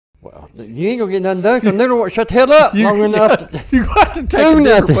You ain't gonna get nothing done because Nooner won't shut the hell up long enough. You got to take do a different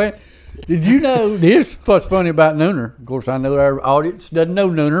nothing. plan. Did you know? Here's what's funny about Nooner. Of course, I know our audience doesn't know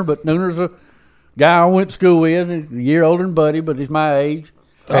Nooner, but Nooner's a guy I went to school with, a year older than Buddy, but he's my age.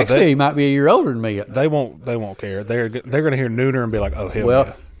 Actually, he might be a year older than me. They won't care. They're going to hear Nooner and be like, oh, hell Well,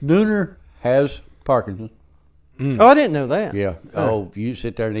 yeah. Nooner has Parkinson's. Oh, I didn't know that. Yeah. Oh, you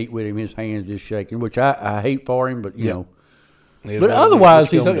sit there and eat with him, his hands just shaking, which I hate for him, but, you know. But otherwise,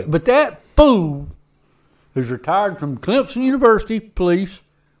 but that fool who's retired from Clemson University Police,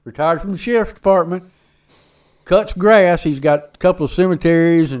 retired from the Sheriff's Department, cuts grass. He's got a couple of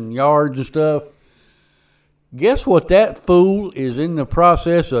cemeteries and yards and stuff. Guess what that fool is in the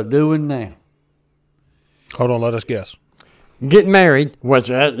process of doing now? Hold on, let us guess. Getting married, which,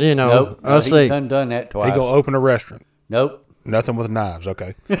 you know, Nope. let's He's see. done that twice. He go open a restaurant. Nope. Nothing with knives,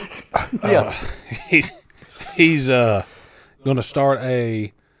 okay. Yeah. He's going to start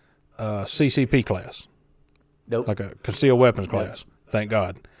a CCP class, Nope. like a concealed weapons class. Thank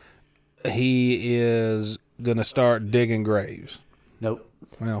God. He is going to start digging graves. Nope.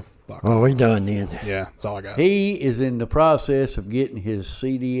 Well, fuck. Oh, we done then. Yeah, that's all I got. He is in the process of getting his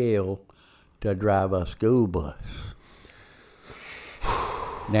CDL to drive a school bus.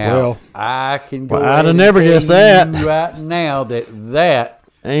 Now, Well, I can go Well, ahead I'd have and never tell guessed that. you right now that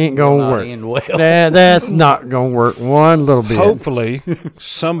Ain't will gonna not work. end well. That's not gonna work one little bit. Hopefully,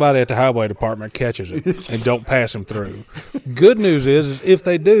 somebody at the highway department catches it and don't pass him through. Good news is if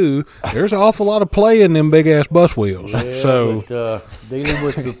they do, there's an awful lot of play in them big ass bus wheels. So But, dealing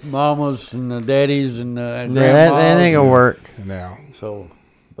with the mamas and the daddies and the Yeah, grandmas. that ain't gonna work. now, So,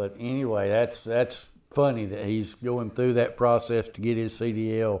 but anyway, that's funny that he's going through that process to get his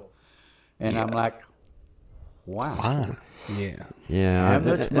CDL, and I'm like, wow. fine. Yeah. Yeah. How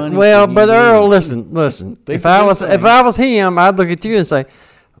much money Well, can but you Earl, lose? listen. Big If I thing. was him, I'd look at you and say,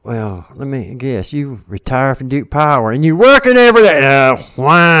 "Well, let me guess. You retired from Duke Power and you working every day.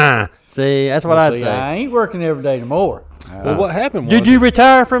 Why? See, that's what I'd See, say. I ain't working every day no more. Well, what happened was Did you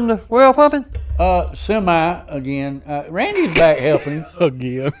retire from the well pumping? Semi again. Randy's back helping him.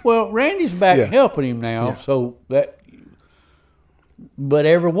 again? Well, Randy's back Yeah. helping him now, Yeah. so that. But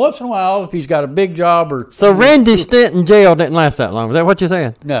every once in a while, if he's got a big job or So Randy's stint in jail didn't last that long. Is that what you're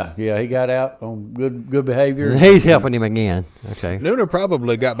saying? no, yeah, he got out on good behavior. He's helping him again. Okay. Nooner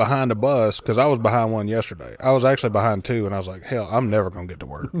probably got behind a bus because I was behind one yesterday. I was actually behind two, and I was like, hell, I'm never going to get to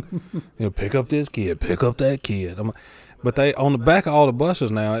work. Pick up this kid, pick up that kid. But they on the back of all the buses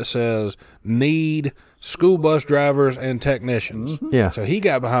now, it says need school bus drivers and technicians. Yeah. So he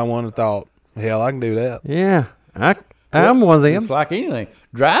got behind one and thought, hell, I can do that. Yeah. I'm one of them. It's like anything.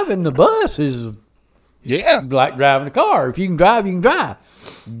 Driving the bus is Yeah. like driving a car. If you can drive, you can drive.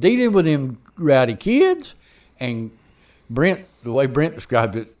 Dealing with them rowdy kids and Brent, the way Brent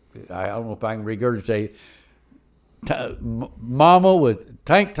described it, I don't know if I can regurgitate it. Mama with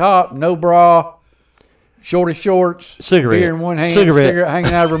tank top, no bra, shorty shorts, Cigarette. beer in one hand, Cigarette.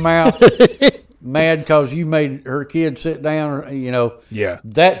 hanging out of her mouth, mad because you made her kid sit down. Or, Yeah.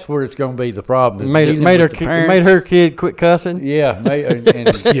 that's where it's going to be the problem. Made Dealing with the parents. made her kid quit cussing. Yeah,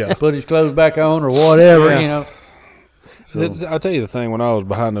 and Yeah. put his clothes back on or whatever, Yeah. I'll tell you the thing when I was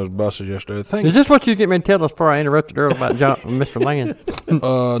behind those buses yesterday. The thing Is this what you get me to tell us before I interrupted Earl about Mr. Land?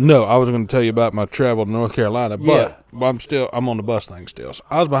 No, I was going to tell you about my travel to North Carolina, Yeah. but I'm on the bus thing still. So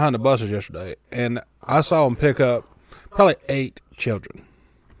I was behind the buses yesterday, and I saw them pick up probably 8 children.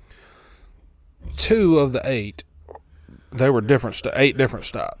 2 of the 8, they were 8 different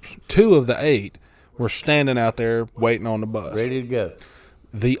stops. 2 of the 8 were standing out there waiting on the bus. Ready to go.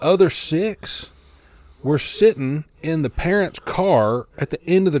 The other 6 were sitting in the parents' car at the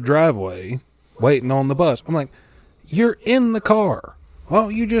end of the driveway waiting on the bus. I'm like, you're in the car. Why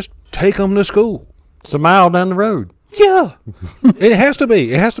don't you just take them to school? It's a mile down the road. Yeah. It has to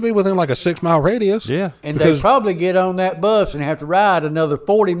be. It has to be within like a 6-mile radius. Yeah. And Because- they probably get on that bus and have to ride another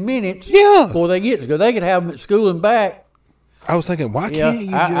 40 minutes Yeah. before they get to go. They could have them at school and back. I was thinking, why Yeah, can't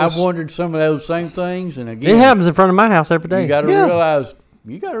you I've just... wondered some of those same things. And again, It happens in front of my house every day. you got to Yeah. realize.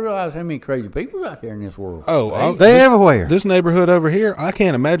 You got to realize how many crazy people out there in this world. Oh, Hey, They're everywhere. This neighborhood over here, I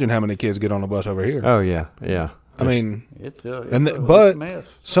can't imagine how many kids get on the bus over here. Oh, yeah. Yeah. I mean, it's and a but mess.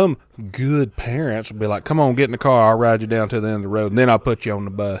 some good parents will be like, come on, get in the car. I'll ride you down to the end of the road, and then I'll put you on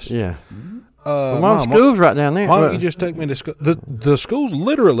the bus. Yeah. Mom, Mom's school's right down there. why don't you just take me to school? The school's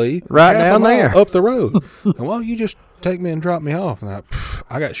literally Right half a down mile there. up the road. And why don't you just take me and drop me off? And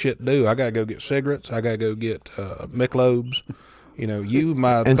I got shit to do. I got to go get cigarettes. I got to go get Michelobes. You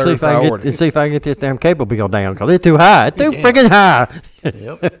my and third see if I priority. can get this damn cable bill down because it's too high. It's too freaking high.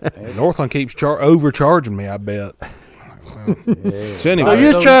 Yep. Northland keeps overcharging me, I bet. Yeah. So anyway, So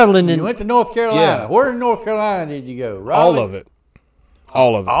you're traveling in. You went to North Carolina. Yeah. Where in North Carolina did you go? Raleigh? all of it.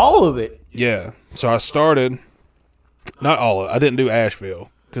 All of it. All of it. Yeah. So I started, not all of it. I didn't do Asheville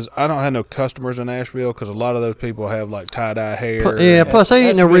because I don't have no customers in Asheville because a lot of those people have like tie-dye hair. Yeah, plus they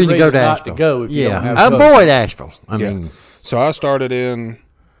ain't no That's a good reason to go to reason not Asheville. to go if you don't have avoid customers. Asheville. I Yeah. mean, So I started in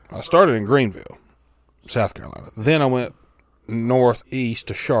Greenville, South Carolina. Then I went northeast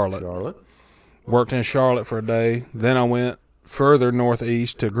to Charlotte. Worked in Charlotte for a day. Then I went further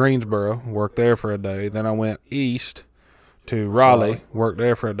northeast to Greensboro. Worked there for a day. Then I went east to Raleigh. Worked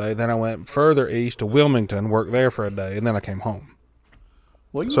there for a day. Then I went further east to Wilmington. Worked there for a day. And then I came home.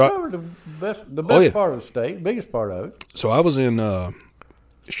 Well, you So covered the best yeah. part of the state, biggest part of it. So I was in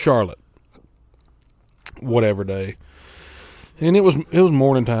Charlotte, whatever day, and it was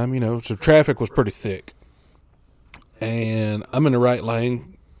morning time, so traffic was pretty thick, and I'm in the right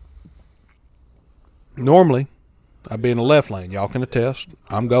lane. Normally, I'd be in the left lane. Y'all can attest.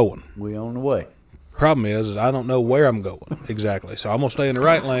 I'm going. We on the way. Problem is I don't know where I'm going exactly, so I'm gonna stay in the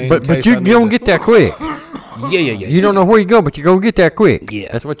right lane. but you don't get there quick. Yeah. You don't know where you go, but you're going to get there quick.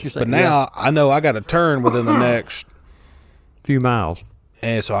 Yeah. That's what you're saying. But now I know I got to turn within the next. few miles.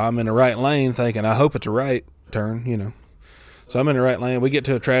 And so I'm in the right lane thinking, I hope it's a right turn, So I'm in the right lane. We get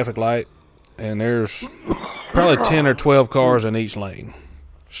to a traffic light, and there's probably 10 or 12 cars in each lane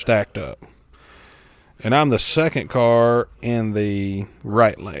stacked up. And I'm the second car in the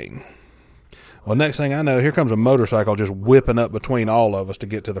right lane. Well, next thing I know, here comes a motorcycle just whipping up between all of us to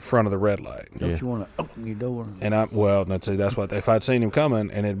get to the front of the red light. Don't you want to open your door? And that's what, if I'd seen him coming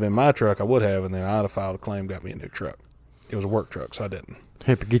and it'd been my truck, I would have, and then I'd have filed a claim, got me a new truck. It was a work truck, so I didn't.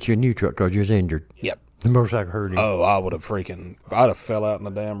 Have to get you a new truck because you was injured. Yep. The motorcycle hurt him. Oh, I'd have fell out in the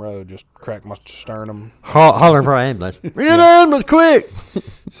damn road, just cracked my sternum. Hollering for an ambulance. Bring an ambulance quick.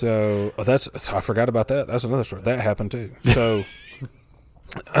 So I forgot about that. That's another story. That happened too. So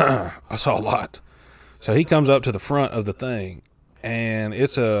I saw a lot. So he comes up to the front of the thing, and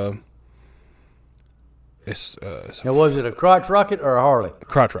it's a Now, was it a crotch rocket or a Harley?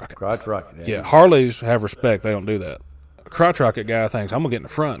 crotch rocket. Crotch rocket. Yeah, Harleys have respect. They don't do that. A crotch rocket guy thinks, I'm going to get in the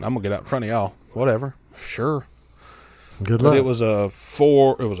front, and I'm going to get out in front of y'all. Whatever. Sure. Good But luck. it was a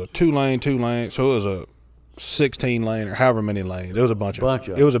 2-lane, so it was a 16 lane or however many lanes. It was a bunch of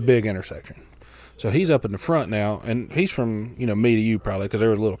them. It was a big intersection. So he's up in the front now, and he's from, me to you probably, because there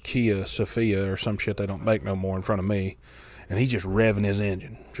was a little Kia Sophia or some shit they don't make no more in front of me. And he's just revving his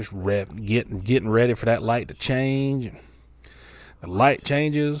engine, just revving, getting ready for that light to change. And the light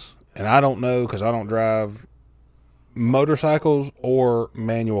changes, and I don't know because I don't drive motorcycles or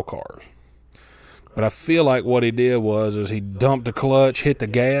manual cars. But I feel like what he did is he dumped the clutch, hit the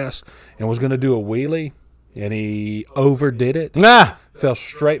gas, and was going to do a wheelie, and he overdid it. Nah. Fell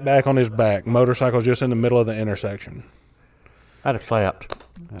straight back on his back. Motorcycle's just in the middle of the intersection. I'd have clapped.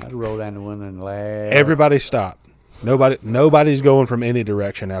 I'd roll down the window and laugh. Everybody stopped. Nobody's going from any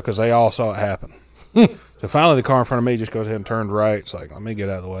direction now because they all saw it happen. So finally the car in front of me just goes ahead and turns right. It's like, let me get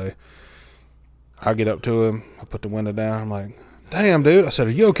out of the way. I get up to him. I put the window down. I'm like, damn, dude. I said,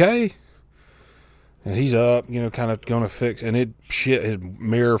 are you okay? And he's up, kind of going to fix. And his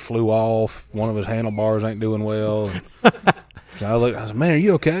mirror flew off. One of his handlebars ain't doing well. And so I said, man, are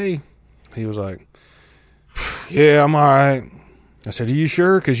you okay? He was like, yeah, I'm all right. I said, are you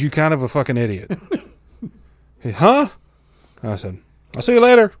sure? Because you kind of a fucking idiot. Huh? And I said, I'll see you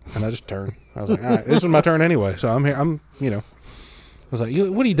later. And I just turned. I was like, all right, this is my turn anyway. So I'm here. I was like,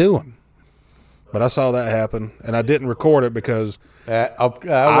 what are you doing? But I saw that happen, and I didn't record it because I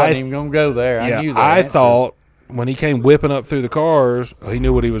wasn't even going to go there. I knew that. I thought when he came whipping up through the cars, he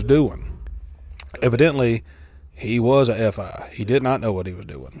knew what he was doing. Evidently, he was a FI. He did not know what he was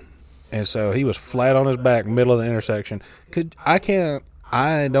doing. And so he was flat on his back, middle of the intersection.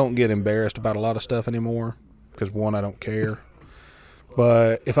 I don't get embarrassed about a lot of stuff anymore. Because, one, I don't care.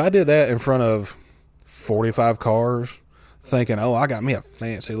 But if I did that in front of 45 cars, thinking, oh, I got me a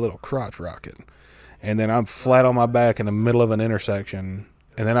fancy little crotch rocket, and then I'm flat on my back in the middle of an intersection,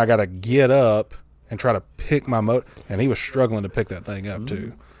 and then I got to get up and try to pick my motor, and he was struggling to pick that thing up,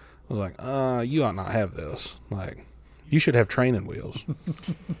 too. I was like, you ought not have this. Like, you should have training wheels.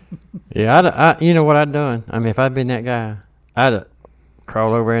 Yeah, you know what I'd done? I mean, if I'd been that guy, I'd have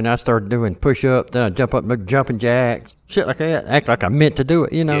crawl over and I started doing push-ups, then I'd jump up and do jumping jacks, shit like that, act like I meant to do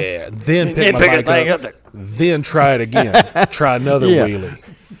it, Yeah, then pick my pick bike up, then try it again. Try another wheelie.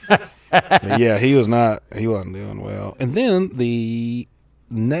 But yeah, he wasn't doing well. And then the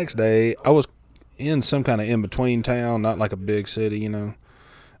next day, I was in some kind of in-between town, not like a big city, and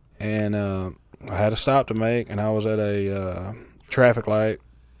I had a stop to make, and I was at a traffic light,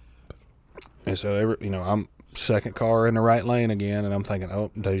 and so I'm second car in the right lane again, and I'm thinking,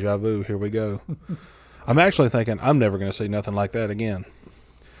 oh, deja vu, here we go. I'm actually thinking I'm never going to see nothing like that again.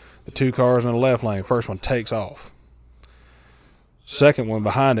 The 2 cars in the left lane, first one takes off. Second one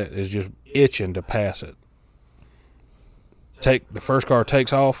behind it is just itching to pass it. The first car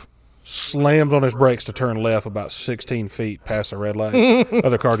takes off, slams on his brakes to turn left about 16 feet past the red light.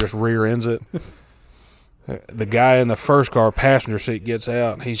 Other car just rear ends it. The guy in the first car passenger seat gets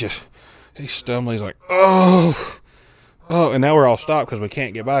out, and he's stumbling. He's like, oh, and now we're all stopped because we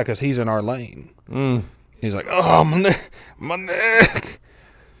can't get by because he's in our lane. He's like, oh, my neck.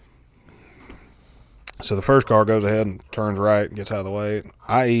 So the first car goes ahead and turns right and gets out of the way.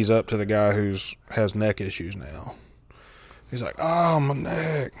 I ease up to the guy has neck issues now. He's like, oh, my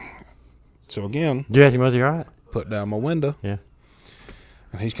neck. So again, was he all right? Put down my window. Yeah.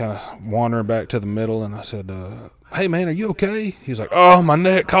 And he's kind of wandering back to the middle, and I said, hey, man, are you okay? He's like, oh, my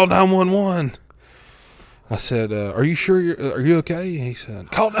neck, call 911. I said, are you sure are you okay? He said,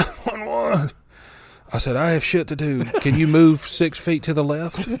 call 911. I said, I have shit to do. Can you move 6 feet to the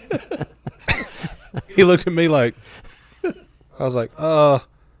left? He looked at me like, I was like,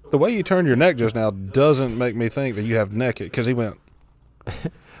 the way you turned your neck just now doesn't make me think that you have neck, because he went.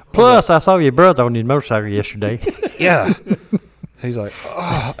 Plus, I saw your brother on his motorcycle yesterday. Yeah. He's like,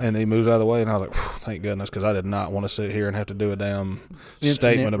 oh, and he moves out of the way, and I was like, thank goodness, because I did not want to sit here and have to do a damn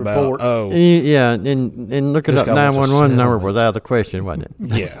statement about, Yeah, and looking up 911 number was out of the question, wasn't it?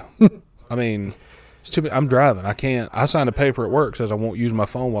 Yeah. I mean, it's too bad. I'm driving. I signed a paper at work that says I won't use my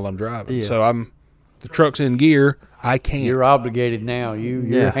phone while I'm driving. Yeah. So the truck's in gear. I can't. You're obligated now.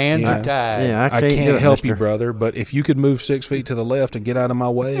 Your hands are tied. Yeah, I can't help you, brother. But if you could move 6 feet to the left and get out of my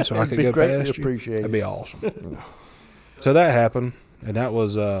way so I could go past you, that'd be awesome. So that happened, and that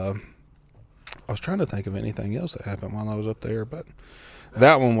was. I was trying to think of anything else that happened while I was up there, but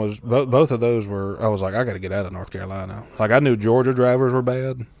that one was. Both of those were. I was like, I got to get out of North Carolina. Like, I knew Georgia drivers were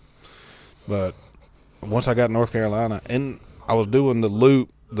bad, but once I got to North Carolina, and I was doing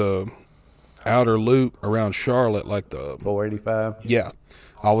the outer loop around Charlotte, like the 485. Yeah,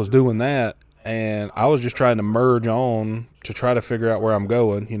 I was doing that, and I was just trying to merge on to try to figure out where I'm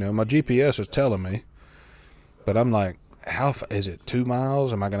going. You know, my GPS is telling me, but I'm like, is it 2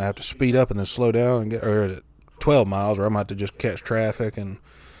 miles? Am I going to have to speed up and then slow down or is it 12 miles, or I'm going to have to just catch traffic? And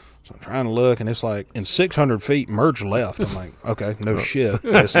so I'm trying to look, and it's like in 600 feet, merge left. I'm like, okay, no shit,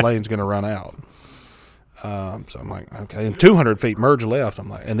 this lane's going to run out. So I'm like, okay, in 200 feet, merge left. I'm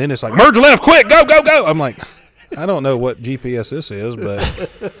like, and then it's like, merge left, quick, go, go, go. I'm like, I don't know what GPS this is, but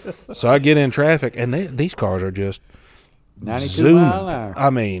so I get in traffic, and these cars are just 92 zooming. mile an hour. I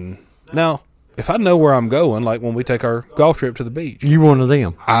mean, now, if I know where I'm going, like when we take our golf trip to the beach. You one of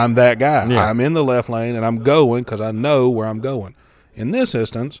them. I'm that guy. Yeah. I'm in the left lane, and I'm going because I know where I'm going. In this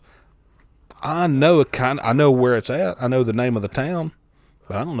instance, I know where it's at. I know the name of the town,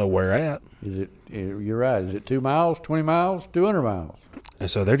 but I don't know where at. You're right. Is it 2 miles, 20 miles, 200 miles? And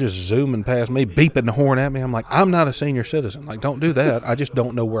so they're just zooming past me, beeping the horn at me. I'm like, I'm not a senior citizen. Like, don't do that. I just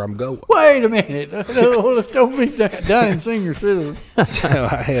don't know where I'm going. Wait a minute. Don't be done in senior citizen. So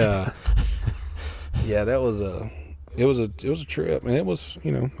yeah, that was it was a trip, and it was,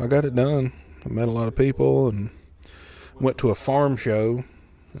 I got it done. I met a lot of people and went to a farm show,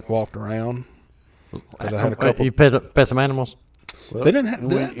 walked around because I had a couple. You pet some animals? Well, they didn't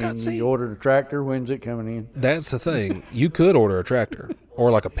have. You ordered a tractor. When's it coming in? That's the thing. You could order a tractor or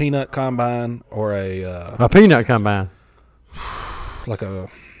like a peanut combine or a peanut combine. Like a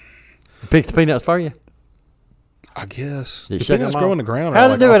picks peanuts for you. I guess. The peanuts grow in the ground. How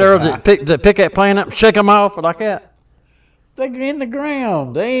do they do it, Earl? Pick that plant up, shake them off like that? They're in the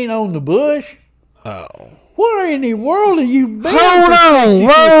ground. They ain't on the bush. Oh. Where in the world are you been? Hold on.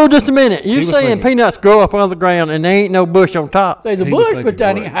 Whoa, just a minute. You saying peanuts grow up on the ground and there ain't no bush on top? There's a bush, but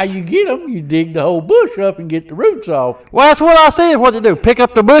that ain't how you get them. You dig the whole bush up and get the roots off. Well, that's what I said. What to do? Pick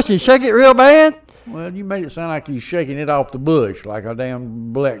up the bush and shake it real bad? Well, you made it sound like you shaking it off the bush, like a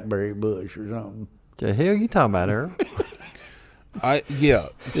damn blackberry bush or something. The hell you talking about, Earl?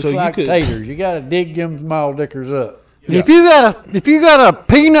 It's so like taters. You got to dig them small dickers up. Yeah. If you got a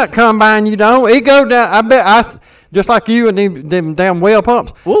peanut combine, it go down. I bet just like you and them damn well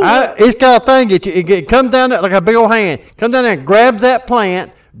pumps. It's got a thing. It comes down there like a big old hand. Comes down there and grabs that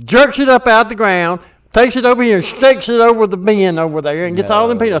plant, jerks it up out the ground, takes it over here and sticks it over the bin over there and gets all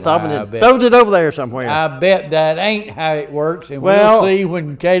them peanuts off and then throws it over there somewhere. I bet that ain't how it works, and Well, we'll see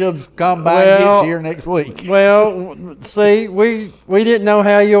when Caleb's combine gets here next week. Well, see, we didn't know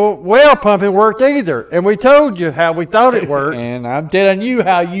how your well pumping worked either, and we told you how we thought it worked. And I'm telling you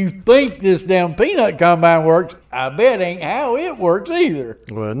how you think this damn peanut combine works. I bet ain't how it works either.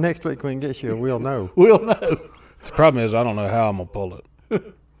 Well, next week we can get you, we'll know. We'll know. The problem is I don't know how I'm gonna pull it.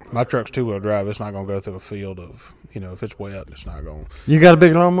 My truck's 2-wheel drive. It's not gonna go through a field of, if it's wet, it's not going. You got a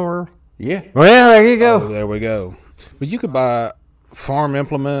big lawnmower? Yeah. Well, there you go. Oh, there we go. But you could buy farm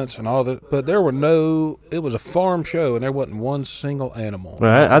implements and all that, but there were it was a farm show and there wasn't one single animal.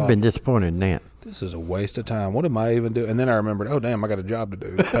 Well, I've been disappointed in that. This is a waste of time. What am I even doing? And then I remembered, oh, damn, I got a job to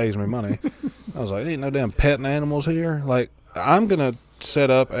do. It pays me money. I was like, ain't no damn petting animals here. Like, I'm going to set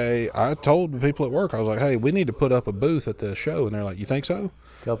up I told the people at work, I was like, hey, we need to put up a booth at the show. And they're like, you think so?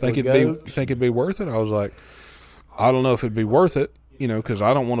 You think it'd be worth it? I was like, I don't know if it'd be worth it, because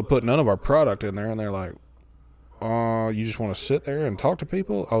I don't want to put none of our product in there. And they're like, you just want to sit there and talk to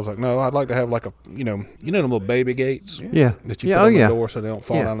people? I was like, no, I'd like to have like a, them little baby gates. Yeah. That you put on the door so they don't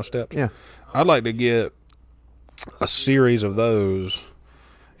fall down the steps. Yeah. I'd like to get a series of those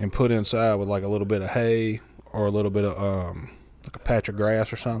and put inside with like a little bit of hay or a little bit of like a patch of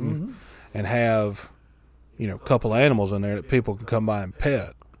grass or something, and have a couple of animals in there that people can come by and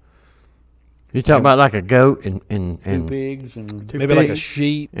pet. You talking about like a goat and two pigs and maybe like a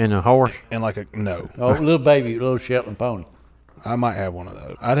sheep and a horse and like a little Shetland pony. I might have one of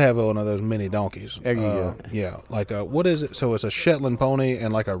those. I'd have one of those mini donkeys. There you go. Yeah, like what is it? So it's a Shetland pony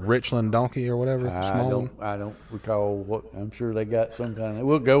and like a Richland donkey or whatever. I don't recall what. I'm sure they got some kind of.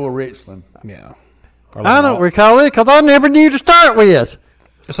 We'll go with Richland. Yeah. I don't recall it because I never knew to start with.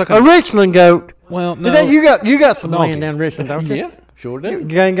 It's like a Richland goat. Well, no. Is that you got some land down Richland, don't you? Yeah, sure do. You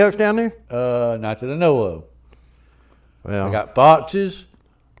got any goats down there? Not that I know of. Well, I got foxes.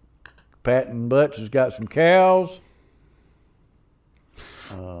 Pat and Butch has got some cows.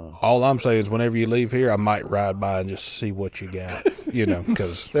 All I'm saying is whenever you leave here, I might ride by and just see what you got,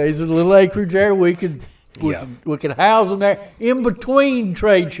 because there's a little acreage there we could house them there in between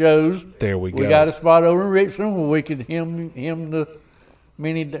trade shows. There we go. We got a spot over in Richland where we could hem the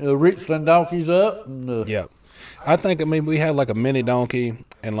Richland donkeys up. Yeah, I think we had like a mini donkey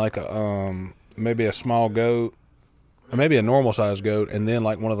and like a maybe a small goat. Or maybe a normal sized goat, and then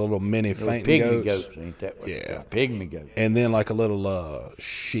like one of the little mini fainting goats. Ain't that what? Yeah, pygmy goats. And then like a little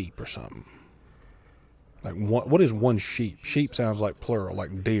sheep or something. Like what is one sheep? Sheep sounds like plural,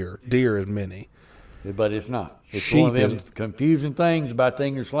 like deer. Deer is many, but it's not. It's sheep one of them confusing things about the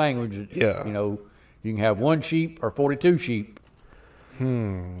English language. Yeah, you can have one sheep or 42 sheep.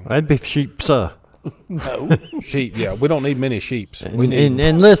 That'd be sheep, sir. No sheep. Yeah, we don't need many sheeps. We need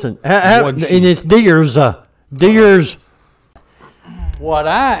and listen, and it's deers. Deers. What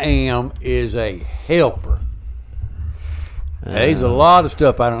I am is a helper. There's a lot of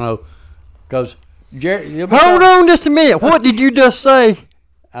stuff I don't know. Because hold on just a minute. What did you just say?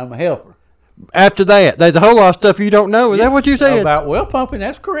 I'm a helper. After that, there's a whole lot of stuff you don't know. Is that what you said? About well pumping,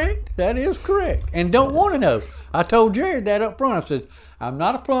 that's correct. That is correct. And don't want to know. I told Jared that up front. I said, I'm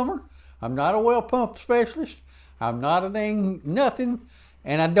not a plumber. I'm not a well pump specialist. I'm not nothing.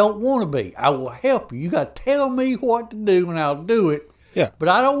 And I don't want to be. I will help you. You got to tell me what to do, and I'll do it. Yeah. But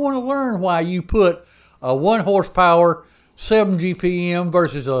I don't want to learn why you put a 1 horsepower 7 GPM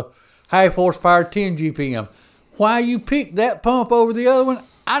versus a half horsepower 10 GPM. Why you pick that pump over the other one?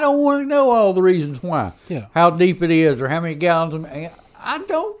 I don't want to know all the reasons why. Yeah. How deep it is or how many gallons. I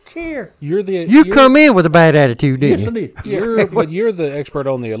don't care. You come in with a bad attitude, didn't you? Yes, I did. But you're the expert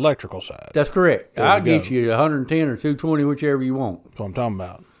on the electrical side. That's correct. I'll get you 110 or 220, whichever you want. That's what I'm talking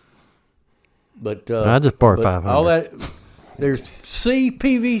about. But I just borrowed 500. All that. There's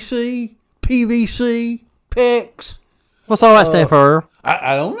CPVC, PVC, PEX. What's all that stand for?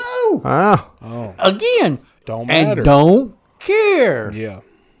 I don't know. Oh. Again, don't matter. And don't care. Yeah.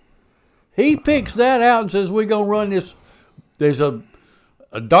 He picks that out and says we're gonna run this. There's a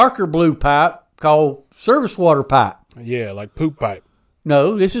darker blue pipe called service water pipe. Yeah, like poop pipe.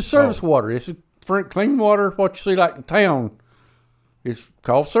 No, this is service water. This is clean water, what you see like the town. It's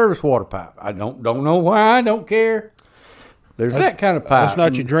called service water pipe. I don't know why. I don't care. There's that kind of pipe. That's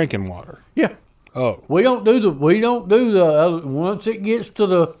not your drinking water. Yeah. Oh. We don't do the once it gets to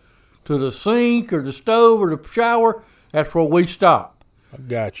the sink or the stove or the shower, that's where we stop. I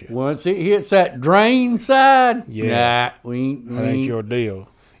got you. Once it hits that drain side, that ain't your deal.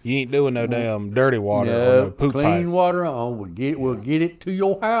 You ain't doing no damn dirty water or no poop clean pipe. water on. We'll get it to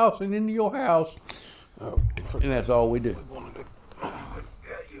your house and into your house. And that's all we do.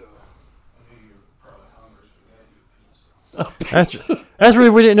 That's really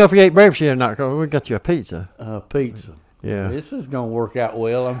we didn't know if you ate breakfast yet or not. Cause we got you a pizza. Pizza. Yeah. This is gonna work out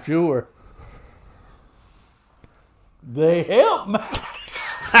well, I'm sure. They help me.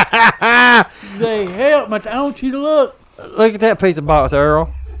 They help me. I want you to look. Look at that pizza box,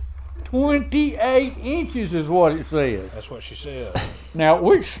 Earl. 28 inches is what it says. That's what she said. Now,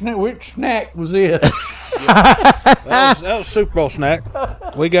 which snack was it? That was Super Bowl snack.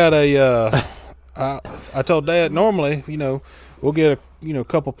 We got a. I told Dad normally, we'll get a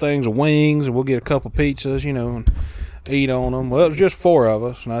couple things of wings and we'll get a couple pizzas, and eat on them. Well, it was just 4 of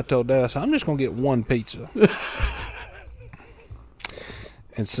us, and I told Dad, I said, I'm just gonna get one pizza.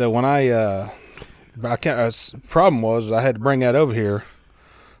 And so when problem was I had to bring that over here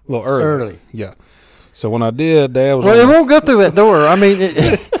a little early. Yeah. So when I did, Dad was. Well, it won't go through that door. I mean,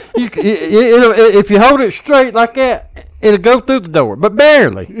 if you hold it straight like that, it'll go through the door, but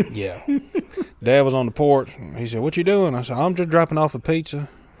barely. Yeah. Dad was on the porch. He said, "What you doing?" I said, "I'm just dropping off a pizza."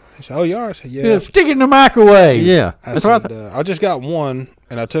 He said, "Oh, you are?" I said, "Yeah." Stick it in the microwave. Yeah. I said, I just got one,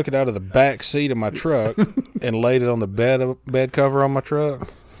 and I took it out of the back seat of my truck and laid it on the bed cover on my truck.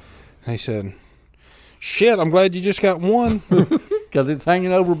 And he said, "Shit, I'm glad you just got one." Because it's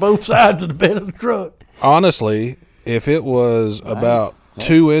hanging over both sides of the bed of the truck. Honestly, if it was about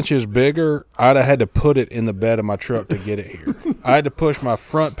 2 inches bigger, I'd have had to put it in the bed of my truck to get it here. I had to push my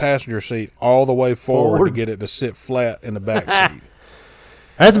front passenger seat all the way forward to get it to sit flat in the back seat.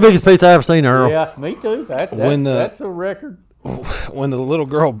 That's the biggest pizza I've ever seen, Earl. Yeah, me too. That's a record. When the little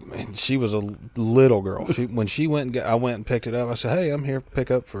girl, she was a little girl. When she went, I went and picked it up. I said, "Hey, I'm here to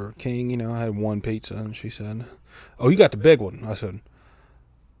pick up for King. I had one pizza," and she said, "Oh, you got the big one?" I said,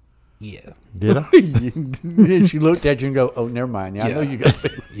 "Yeah." Did I? And she looked at you and go, "Oh, never mind. Yeah, I know you got the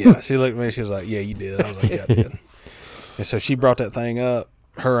big one." Yeah, she looked at me. She was like, "Yeah, you did." I was like, "Yeah, I did." And so she brought that thing up.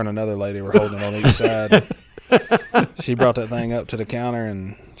 Her and another lady were holding it on each side. She brought that thing up to the counter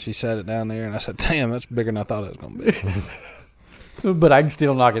and she set it down there. And I said, "Damn, that's bigger than I thought it was going to be." But I can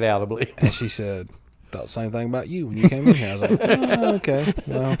still knock it out, I believe. And she said, "Thought the same thing about you when you came in here." I was like, "Oh, okay."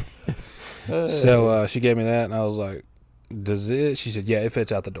 Well, so she gave me that, and I was like, "Does it?" She said, "Yeah, it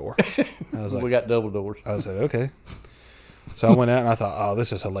fits out the door." I was like, "We got double doors." I said, "Okay." So I went out and I thought, "Oh,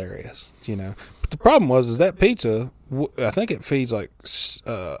 this is hilarious," But the problem is that pizza, I think it feeds like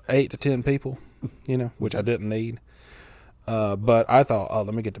 8 to 10 people, which I didn't need. But I thought, "Oh,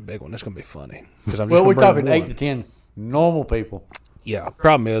 let me get the big one. It's gonna be funny." Well, we're talking 8 to 10 normal people. Yeah.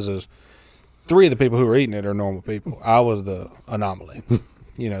 Problem is 3 of the people who were eating it are normal people. I was the anomaly.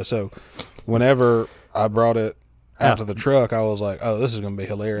 So whenever I brought it out to the truck, I was like, "Oh, this is going to be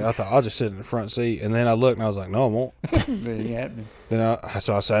hilarious." I thought I'll just sit in the front seat, and then I looked and I was like, "No, it won't." Then I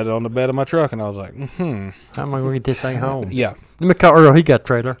sat it on the bed of my truck, and I was like, How am I going to get this thing home? Yeah. Let me call Earl. He got a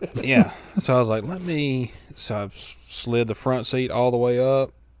trailer. Yeah. So I was like, so I slid the front seat all the way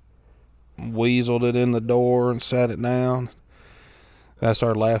up, weaseled it in the door, and sat it down. I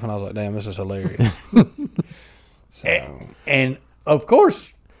started laughing. I was like, "Damn, this is hilarious." And of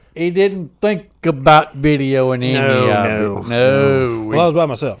course, he didn't think about videoing any of it. No. Well, I was by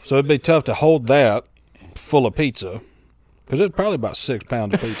myself, so it'd be tough to hold that full of pizza because it's probably about 6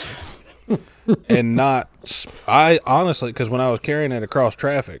 pounds of pizza. And I honestly, because when I was carrying it across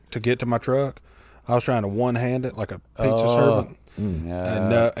traffic to get to my truck, I was trying to one-hand it like a pizza servant.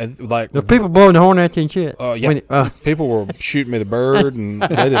 And like the people blowing the horn at you and shit. Yeah, people were shooting me the bird, and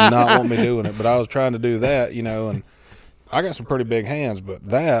they did not want me doing it. But I was trying to do that, and I got some pretty big hands, but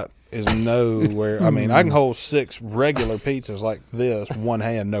that is nowhere. I mean, I can hold 6 regular pizzas like this, one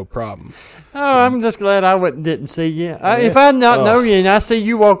hand, no problem. Oh, I'm just glad I didn't see you. If I not know you and I see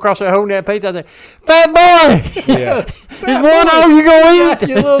you walk across there holding that pizza, I say, "Fat boy, yeah, is one all you gonna eat?"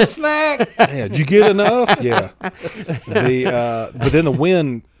 Your little snack. Yeah, did you get enough? Yeah. But then the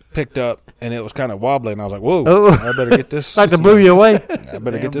wind picked up and it was kind of wobbly, and I was like, "Whoa, I better get this." Like to blew you away. I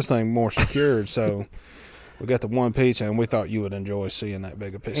better get this thing more secured. So we got the one pizza, and we thought you would enjoy seeing that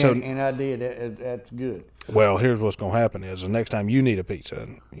big a pizza. And I did. That's good. Well, here's what's going to happen is the next time you need a pizza,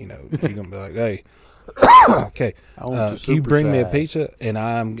 you're going to be like, "Hey, okay, can you bring me a pizza?" And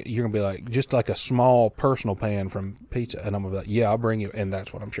you're going to be like, just like a small personal pan from pizza. And I'm going to be like, "Yeah, I'll bring you." And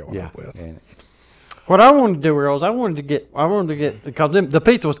that's what I'm showing up with. And what I wanted to do, Earl, is I wanted to get because the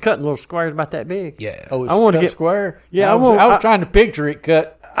pizza was cut in little squares about that big. Yeah. Oh, I wanted to get square. Yeah, I was trying to picture it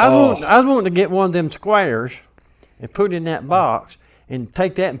cut. I was wanting to get one of them squares and put it in that box and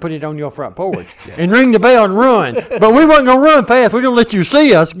take that and put it on your front porch and ring the bell and run. But we wasn't going to run fast. We're going to let you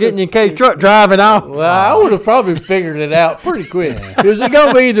see us getting in K truck driving off. Well, I would have probably figured it out pretty quick. Because it's going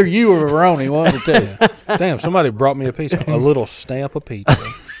to be either you or Ronnie, one of the two. Damn, somebody brought me a pizza, a little stamp of pizza.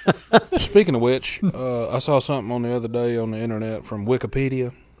 Speaking of which, I saw something on the other day on the internet from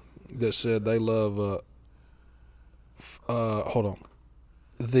Wikipedia that said they love. Hold on.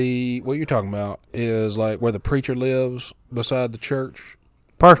 What you're talking about is like where the preacher lives beside the church.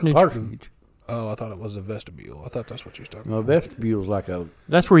 Parsonage. Oh, I thought it was a vestibule. I thought that's what you was talking No, about. vestibule's like a.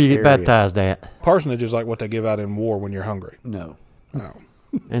 That's where you get area. baptized at. Parsonage is like what they give out in war when you're hungry. No. Oh.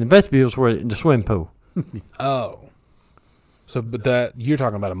 And the vestibule's where the swim pool. Oh. So, but that you're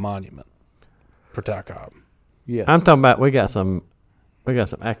talking about a monument for Ty Cobb. Yeah. I'm talking about we got some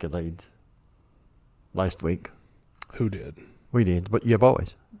accolades last week. Who did? We did, but your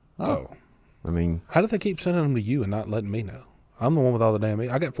boys. Oh. I mean, How did they keep sending them to you and not letting me know? I'm the one with all the damn.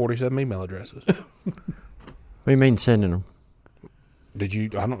 I got 47 email addresses. what do you mean sending them? Did you?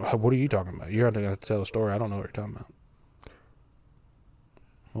 I don't. What are you talking about? You're going to tell a story. I don't know what you're talking about.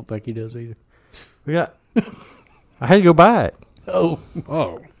 I don't think he does either. We got. I had to go buy it. Oh.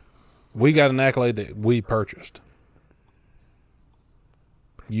 Oh, we got an accolade that we purchased.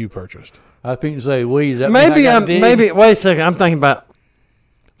 You purchased. I think to say we. That Maybe wait a second. I'm thinking about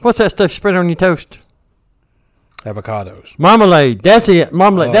what's that stuff you spread on your toast? Avocados. Marmalade. That's it.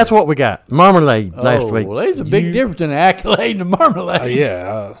 Marmalade. Oh. That's what we got. Marmalade last week. Well, there's a big difference in accolade and marmalade.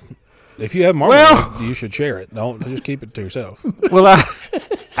 Yeah. If you have marmalade, you should share it. Don't just keep it to yourself. Well, I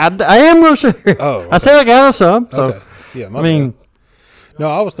am going to share it. Oh, okay. I said I got us some. So Okay. Yeah. I mean,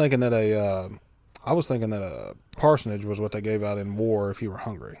 no, I was thinking that a parsonage was what they gave out in war if you were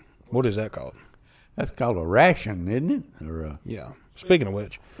hungry. What is that called? That's called a ration, isn't it? Or Yeah. Speaking of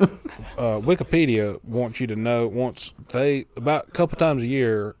which, Wikipedia wants you to know about a couple times a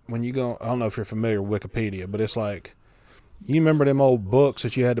year when you go. I don't know if you're familiar with Wikipedia, but it's like you remember them old books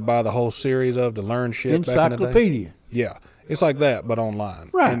that you had to buy the whole series of to learn shit back in the day? encyclopedia. Yeah, it's like that, but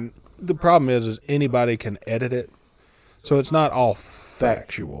online. Right. And the problem is anybody can edit it, so it's not all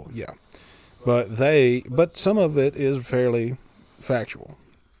factual. Yeah, but some of it is fairly factual.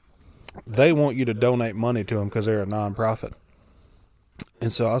 They want you to donate money to them because they're a nonprofit.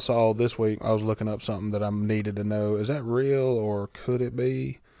 And so I saw this week, I was looking up something that I needed to know. Is that real or could it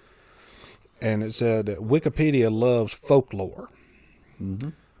be? And it said that Wikipedia loves folklore. Mm-hmm.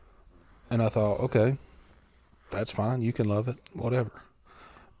 And I thought, okay, that's fine. You can love it, whatever.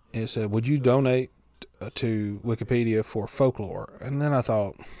 And it said, would you donate to Wikipedia for folklore? And then I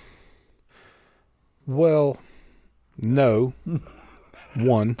thought, well, no.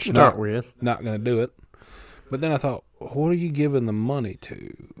 One, start with. not going to do it. But then I thought, what are you giving the money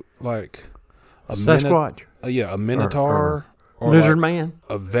to? Like a Sasquatch. A Minotaur or Lizard like Man.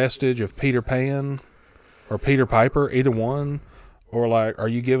 a vestige of Peter Pan or Peter Piper, either one. Or like, are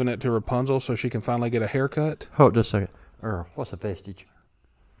you giving it to Rapunzel so she can finally get a haircut? Hold just a second. Or what's a vestige?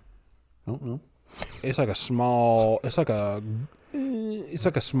 I don't know. It's like a small. It's like a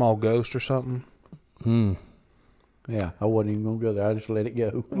small ghost or something. Hmm. Yeah, I wasn't even going to go there. I just let it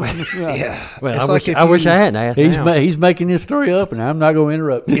go. Yeah. Well, It's I like wish if I wish you- I hadn't asked. He's making this story up, and I'm not going to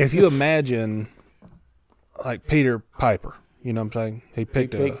interrupt. If you imagine, like Peter Piper, you know what I'm saying? He He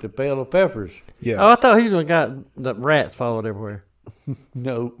picked picked a pail of peppers. yeah. Oh, I thought he was the guy that rats followed everywhere.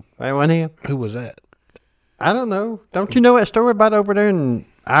 No. That wasn't him. Who was that? I don't know. Don't you know that story about over there in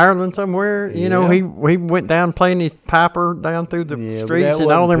Ireland somewhere? You know, Yeah. he went down playing his piper down through the Yeah, but streets, that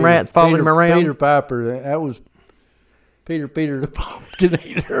and all wasn't them rats followed him around. Peter Piper. That was Peter the pumpkin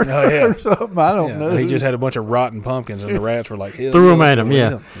eater Oh, yeah. or something. I don't Yeah, know. he just had a bunch of rotten pumpkins, and the rats were like, hell Threw yeah, 'em let's at go him, with yeah.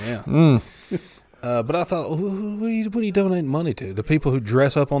 him. Yeah. Mm. But I thought, what are you donating money to? The people who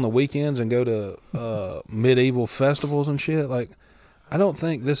dress up on the weekends and go to medieval festivals and shit? Like, I don't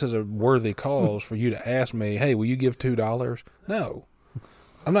think this is a worthy cause for you to ask me, hey, will you give $2? No.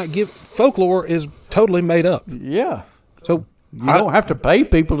 I'm not folklore is totally made up. Yeah. So You don't have to pay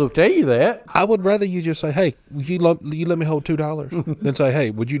people to tell you that. I would rather you just say, hey, will you let me hold $2 than say, hey,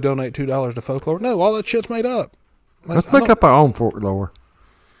 would you donate $2 to folklore? No, all that shit's made up. Like, Let's make up our own folklore.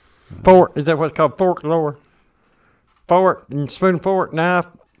 Is that what's called folklore? Fork and spoon, fork, knife,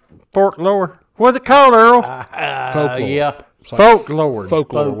 folklore. What's it called, Earl? folklore. Yeah. It's like Folklore.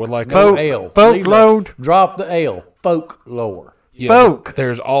 folklore with like No Folk- L. folk Leave load. that. Drop the L. Folklore. yeah, folk.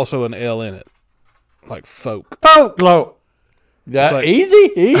 There's also an L in it, like folk. Folklore. That, like-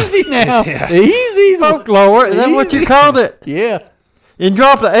 easy now. Yeah. Easy. Folklore. Is that what you called it? Yeah. And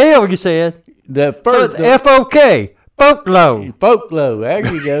drop the L, you said. The So first it's F-O-K. Folklore. folklore.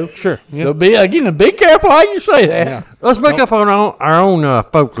 There you go. Sure. Yeah. So be careful how you say that. Yeah. Let's make up our own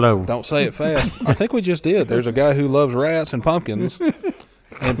folklore. Don't say it fast. I think we just did. There's a guy who loves rats and pumpkins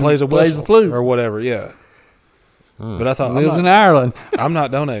and plays a Plays whistle the flute. or whatever. Yeah. But I thought Lives in Ireland. I'm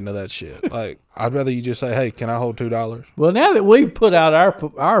not donating to that shit. Like I'd rather you just say, "Hey, can I hold $2?" Well, now that we've put out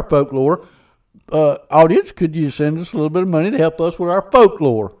our folklore, audience, could you send us a little bit of money to help us with our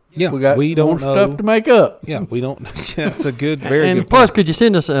folklore? Yeah, we don't know stuff to make up. Yeah, we don't. Yeah, it's a good, very and good. Plus, point. could you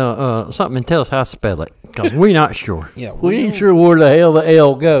send us something and tell us how to spell it? Because we're not sure. Yeah, we ain't sure where the hell the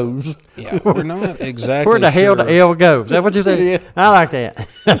L goes. Yeah, we're not exactly where the hell sure. the L goes. Is that what you said? Yeah. I like that.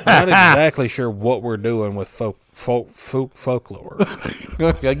 Not exactly sure what we're doing with folklore.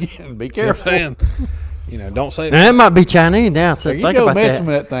 Again, be careful. Don't say it. Now, that might be Chinese now, so There you think go about messing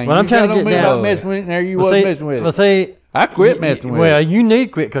that. with that thing. Well, I'm trying to get me down. about messing with it, and there you wasn't messing with it. Well, see, I quit messing with well, it. you need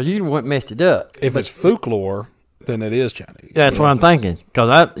to quit because you wouldn't messed it up. If it's folklore, then it is Chinese. That's what I'm thinking.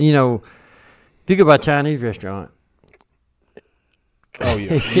 Because if you go by a Chinese restaurant, Oh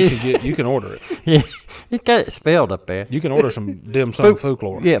yeah, you can order it. yeah, it's got it spelled up there. You can order some dim sum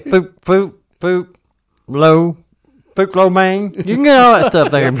folklore. Yeah, folklore man. You can get all that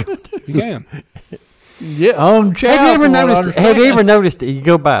stuff there. You can. Yeah, on chow. Have you ever noticed that you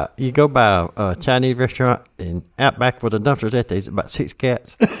go by a Chinese restaurant and out back where the dumpsters at, there's about 6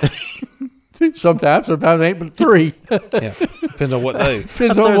 cats. Sometimes it ain't but 3. Yeah, depends on what day.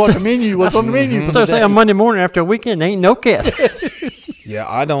 Depends on what's on the menu. For So the say day. on Monday morning after a weekend, there ain't no cats. Yeah,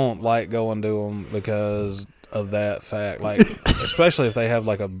 I don't like going to them because of that fact. Like, especially if they have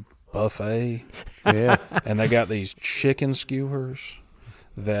like a buffet. Yeah, And they got these chicken skewers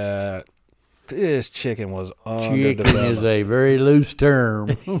that this chicken was chicken underdeveloped. is a very loose term.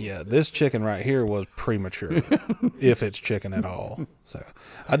 Yeah, this chicken right here was premature, if it's chicken at all. So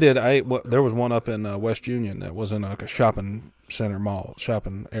I ate. There was one up in West Union that was in like a shopping center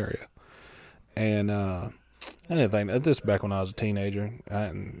shopping area, and I didn't think this is back when I was a teenager. I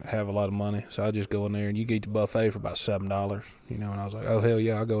didn't have a lot of money, so I just go in there and you get the buffet for about $7. And I was like, oh hell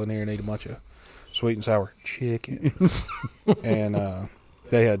yeah, I'll go in there and eat a bunch of sweet and sour chicken, and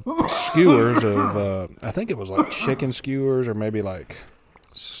they had skewers of, I think it was like chicken skewers or maybe like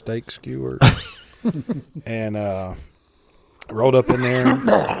steak skewers. And rolled up in there,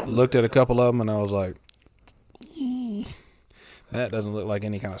 looked at a couple of them, and I was like, that doesn't look like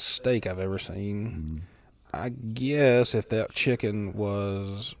any kind of steak I've ever seen. I guess if that chicken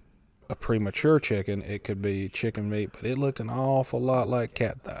was a premature chicken, it could be chicken meat, but it looked an awful lot like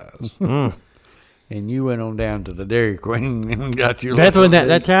cat thighs. And you went on down to the Dairy Queen and got your. That's when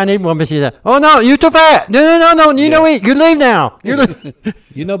that Chinese woman said, "Oh no, you too fat! No, you know eat. You leave now. You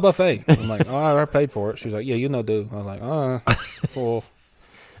leave." Buffet. I'm like, oh, I paid for it. She's like, yeah, do. I'm like, well,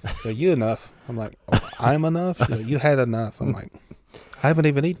 so you enough. I'm like, oh, I'm enough. She's like, you had enough. I'm like, I haven't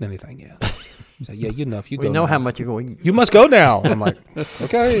even eaten anything yet. She's like, yeah, you enough. You We go. know now. how much you're going. You must go now. I'm like,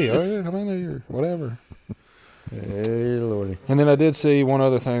 okay, all right, I'm in here, whatever. Hey Lordy. And then I did see one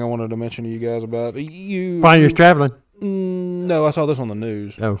other thing I wanted to mention to you guys about. While you're traveling. No, I saw this on the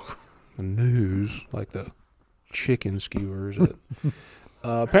news. Oh, The news, like the chicken skewers.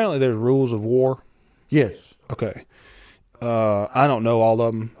 Apparently, there's rules of war. Yes. Okay. I don't know all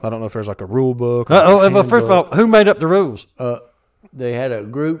of them. I don't know if there's like a rule book. well, first of all, who made up the rules? They had a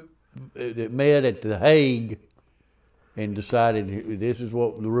group that met at The Hague and decided this is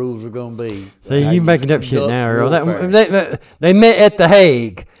what the rules are going to be. See, you making up shit now, Earl. Warfare. They met at the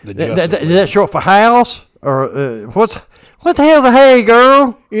Hague. The Is Justice that short for house or what the hell's a Hague,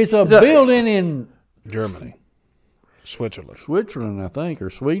 Earl? It's a building in Germany, Switzerland, Switzerland, I think, or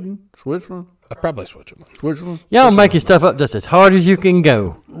Sweden, Switzerland. probably Switzerland. Y'all making stuff up just as hard as you can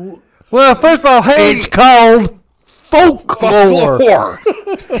go. Well, first of all, Hague. It's called folklore.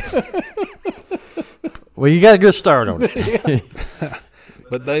 Well, you got a good start on it.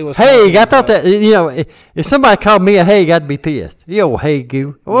 But they was Hague, I thought that, if somebody called me a Hague, I'd be pissed. You old Hague,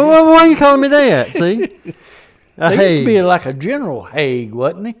 you. Well, why are you calling me that? See? A They used to be Hague. like a General Haig,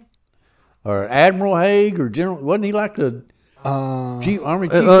 wasn't he? Or Admiral Haig, or General? Wasn't he like the Chief Army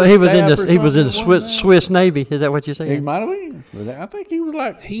Chief? He was in of the Staff or something, Swiss, wasn't Swiss Navy. Is that what you're he? He saying? might have been. But I think he was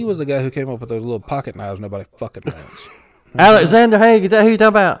like. He was the guy who came up with those little pocket knives nobody fucking wants. Alexander Hague, is that who you're talking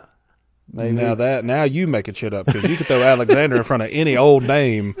about? Maybe. Now you making shit up because you could throw Alexander in front of any old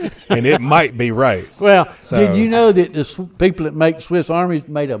name and it might be right. Well, So, Did you know that the people that make Swiss armies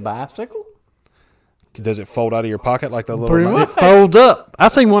made a bicycle? Does it fold out of your pocket like the little? Pretty knife? much. it folds up. I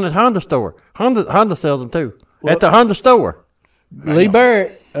seen one at Honda store. Honda sells them too. At the Honda store. Lee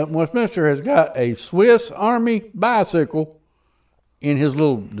Barrett at Westminster has got a Swiss Army bicycle in his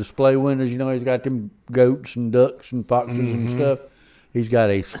little display windows. You know, he's got them goats and ducks and foxes and stuff. He's got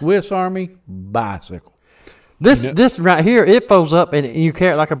a Swiss Army bicycle. This right here, it folds up and you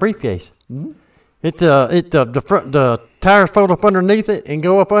carry it like a briefcase. The tires fold up underneath it and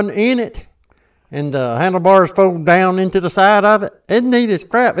go up in it, and the handlebars fold down into the side of it. It's neat as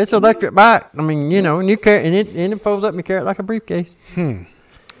crap. It's an electric bike. I mean, and you carry and it folds up and you carry it like a briefcase.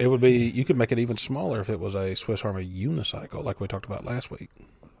 It would be. You could make it even smaller if it was a Swiss Army unicycle, like we talked about last week.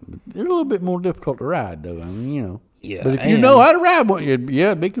 They're a little bit more difficult to ride, though. I mean, Yeah, but if you know how to ride one, it'd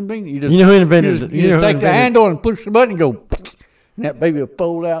be convenient. You know who invented it? You just take the handle and push the button and go, and that baby will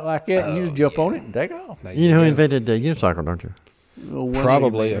fold out like that, and you just jump on it and take off. You know who invented the unicycle, don't you?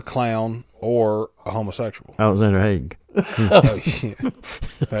 Probably a clown or a homosexual. Alexander Haig. Oh, yeah.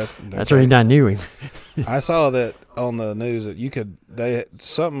 That's where I knew him. I saw that on the news that they had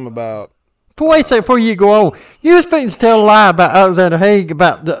something about. Wait a second, before you go on, you was fixing to tell a lie about Alexander Haig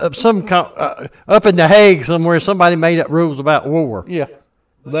about up in the Hague somewhere somebody made up rules about war. Yeah.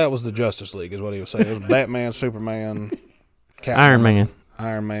 That was the Justice League, is what he was saying. It was Batman, Superman, Iron Man.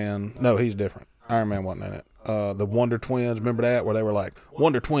 Iron Man. No, he's different. Iron Man wasn't in it. The Wonder Twins, remember that? Where they were like,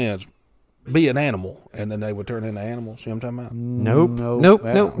 Wonder Twins, be an animal, and then they would turn into animals. You know what I'm talking about?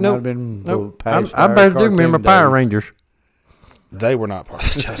 Nope. I better do remember Power Rangers. They were not part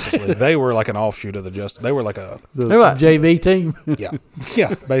of the Justice League. They were like an offshoot of the Justice. They were like a JV team.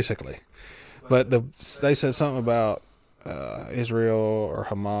 yeah, basically. But they said something about Israel or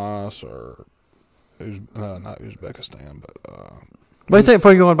Hamas or not Uzbekistan, but. Wait a second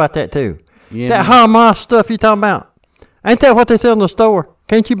before you go on about that too. Yeah, that Hamas stuff you talking about? Ain't that what they sell in the store?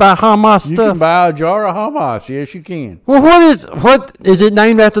 Can't you buy Hamas you stuff? You can buy a jar of Hamas. Yes, you can. Well, what is it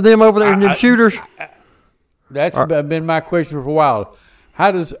named after them over there in the shooters? That's been my question for a while.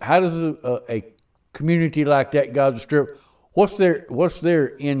 How does a community like that, Gaza Strip, what's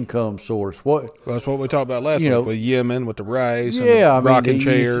their income source? Well, that's what we talked about last week with Yemen, with the rice, and the rocking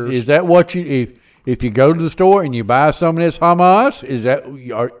chairs. Is that what if you go to the store and you buy some of this Hamas?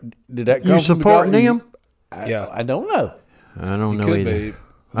 Did that come you supporting them? I don't know. I don't know either.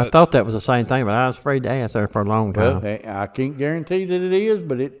 I thought that was the same thing, but I was afraid to ask there for a long time. Well, I can't guarantee that it is,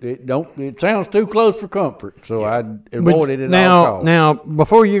 but it sounds too close for comfort, so I avoided it all costs. Now,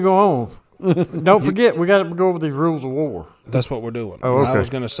 before you go on, don't forget we got to go over these rules of war. That's what we're doing. Oh, okay. I was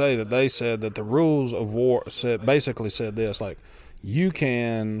going to say that they said that the rules of war basically said this, like you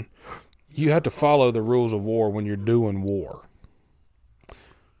have to follow the rules of war when you're doing war.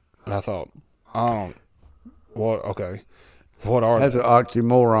 And I thought, okay. What are That's they? an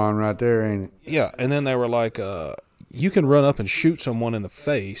oxymoron right there, ain't it? Yeah, and then they were like, you can run up and shoot someone in the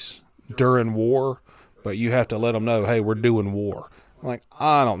face during war, but you have to let them know, hey, we're doing war. I'm like,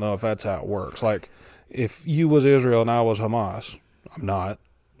 I don't know if that's how it works. Like, if you was Israel and I was Hamas, I'm not.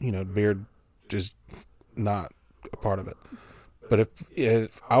 Beard is not a part of it. But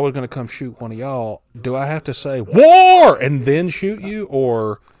if I was going to come shoot one of y'all, do I have to say, war, and then shoot you,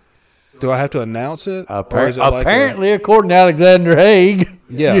 or do I have to announce it? Apparently, according to Alexander Haig,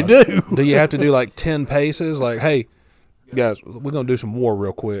 you do. Do you have to do like 10 paces? Like, hey, guys, we're going to do some war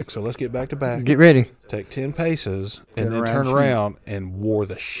real quick, so let's get back to back. Get ready. Take 10 paces, and then turn around and war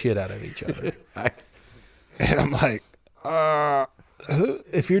the shit out of each other. And I'm like,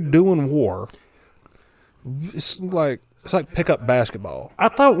 if you're doing war, it's like pickup basketball. I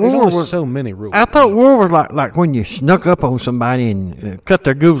thought There's war only was so many rules. I thought war was like when you snuck up on somebody and cut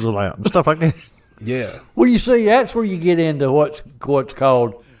their goozle out and stuff like that. Yeah. Well, you see, that's where you get into what's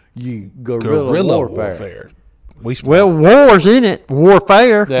called guerrilla warfare. War's in it.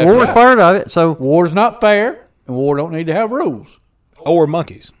 Warfare. War's part of it. So war's not fair, and war don't need to have rules. Or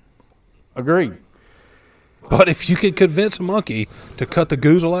monkeys. Agreed. But if you could convince a monkey to cut the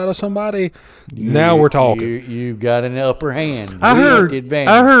goozle out of somebody, now we're talking. You've got an upper hand. I heard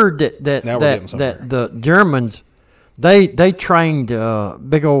that the Germans they trained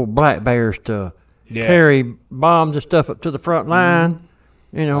big old black bears to carry bombs and stuff up to the front line.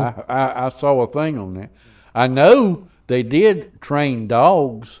 I saw a thing on that. I know they did train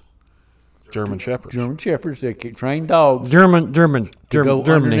dogs. German shepherds. They trained dogs. Germany.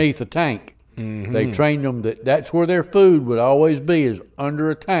 Underneath a tank. Mm-hmm. They trained them that's where their food would always be, is under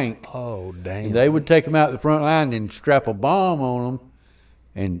a tank. Oh, damn. And they would take them out the front line and strap a bomb on them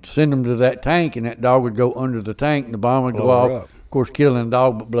and send them to that tank, and that dog would go under the tank, and the bomb would go off. Of course, killing the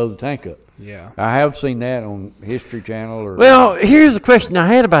dog, but blow the tank up. Yeah. I have seen that on History Channel. Well, here's the question I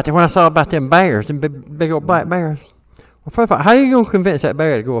had about that when I saw about them bears, them big old black bears. Well, first of all, how are you going to convince that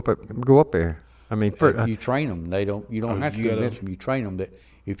bear to go up there? I mean, you train them. You don't have to convince them. You train them that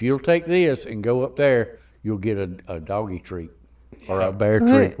if you'll take this and go up there, you'll get a doggy treat or a bear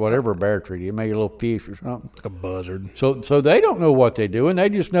treat, whatever bear treat. You make a little fish or something. Like a buzzard. So they don't know what they're doing. They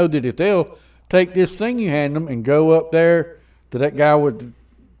just know that if they'll take this thing you hand them and go up there to that guy with the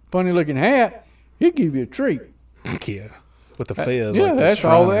funny looking hat, he'll give you a treat. Yeah. with the fez. Yeah, like the that's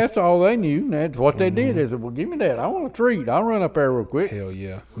all. Shriner. That's all they knew. That's what they did. They said, "Well, give me that. I want a treat. I'll run up there real quick." Hell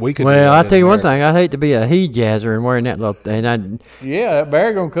yeah, we could. Well, I'll tell you one thing. I'd hate to be a he-jazzer and wearing that little thing. Yeah, that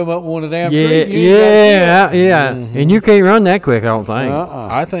bear gonna come up one of them Yeah, trees. You ain't yeah. And you can't run that quick, I don't think.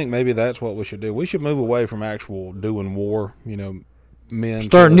 I think maybe that's what we should do. We should move away from actual doing war. Men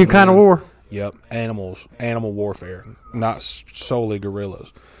Start a new killing kind of men. war. Yep, animal warfare, not solely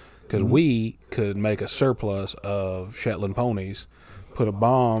gorillas. Because we could make a surplus of Shetland ponies, put a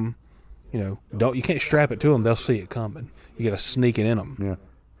bomb. You can't strap it to them; they'll see it coming. You got to sneak it in them. Yeah.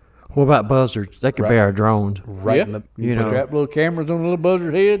 What about buzzards? They could bear drones. Right in the You know, strap little cameras on the little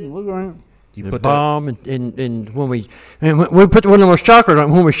buzzard head and look around. you The put bomb, and when we put one of those shockers on,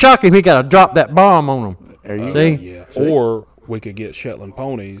 when we shock him, he got to drop that bomb on him. There you See? Yeah. Or we could get Shetland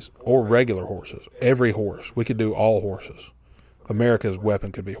ponies or regular horses. Every horse. We could do all horses. America's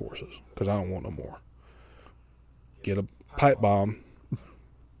weapon could be horses because I don't want no more. Get a pipe bomb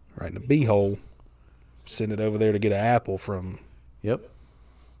right in the beehole. Send it over there to get an apple from Yep.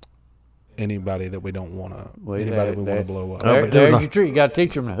 anybody that we don't want to. Well, Anybody we want to blow up. There's your treat. You got to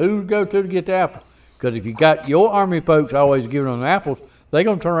teach them who to go to get the apple. Because if you got your Army folks always giving them the apples, they're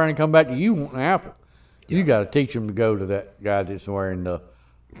going to turn around and come back to you wanting an apple. You got to teach them to go to that guy that's wearing the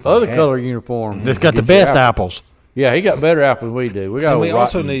other color uniform. That's got the Get best your apples. Yeah, he got better apples than we do. We got. And we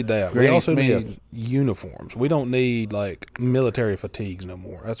also rotten need that. We Granny also Smiths. need uniforms. We don't need like military fatigues no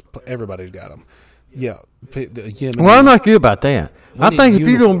more. Everybody's got them. Yeah. Well, I'm not good about that. I need think if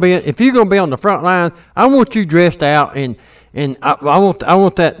you're gonna be on the front line, I want you dressed out and I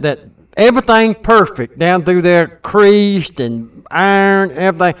want that everything perfect down through there, creased and iron,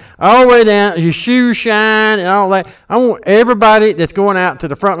 everything all the way down. Your shoes shine and all that. I want everybody that's going out to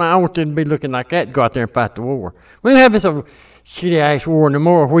the front line. I want them to be looking like that to go out there and fight the war. We don't have this shitty ass war no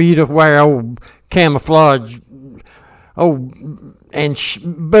more where you just wear old camouflage,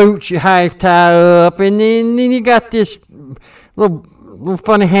 boots you half tie up, and then you got this little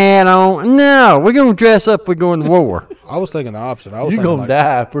funny hat on. No, we're gonna dress up. We're going to war. I was thinking the opposite. I was You're thinking going to like,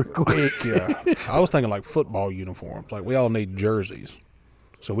 die pretty quick. Yeah. I was thinking like football uniforms. Like we all need jerseys.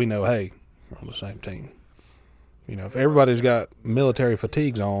 So we know, hey, we're on the same team. If everybody's got military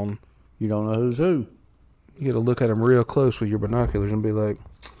fatigues on, You don't know who's who. you got to look at them real close with your binoculars and be like,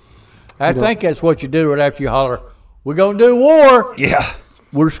 I think that's what you do right after you holler, "We're going to do war." yeah.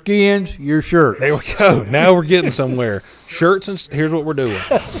 We're skins, you're shirts. There we go. Now we're getting somewhere. Here's what we're doing.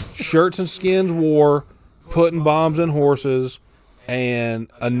 Shirts and skins war, putting bombs in horses,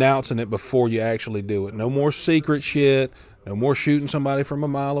 and announcing it before you actually do it. No more secret shit. No more shooting somebody from a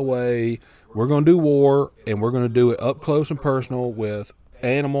mile away. We're going to do war, and we're going to do it up close and personal with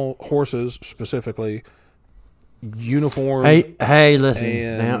horses specifically, uniforms. Hey,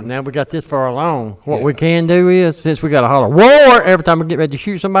 listen. Now we got this far along. What we can do is, since we got to holler war every time we get ready to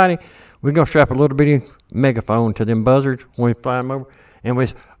shoot somebody, we're gonna strap a little bitty megaphone to them buzzards when we fly them over, and we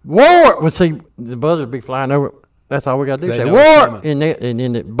say, war. We see the buzzards be flying over. That's all we got to do. They Say know war, it's and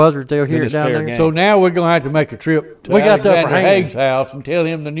then the buzzards they'll hear it it's down fair there. game. So now we're going to have to make a trip to We got the upper Alexander hand. Haig's house and tell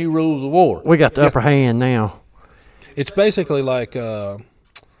him the new rules of war. We got the upper hand now. It's basically like Red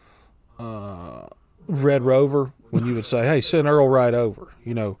Rover when you would say, hey, send Earl right over.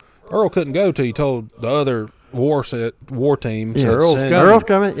 Earl couldn't go till you told the other war team. Yeah, said, send Earl's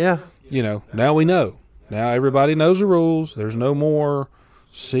coming. Yeah. Now we know. Now everybody knows the rules. There's no more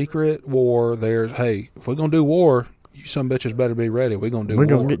secret war. There's, hey, if we're going to do war, you some bitches better be ready. We're going to do war. We're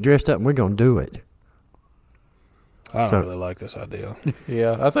gonna get dressed up and we're gonna do it. I don't really like this idea.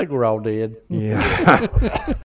 Yeah, I think we're all dead. Yeah.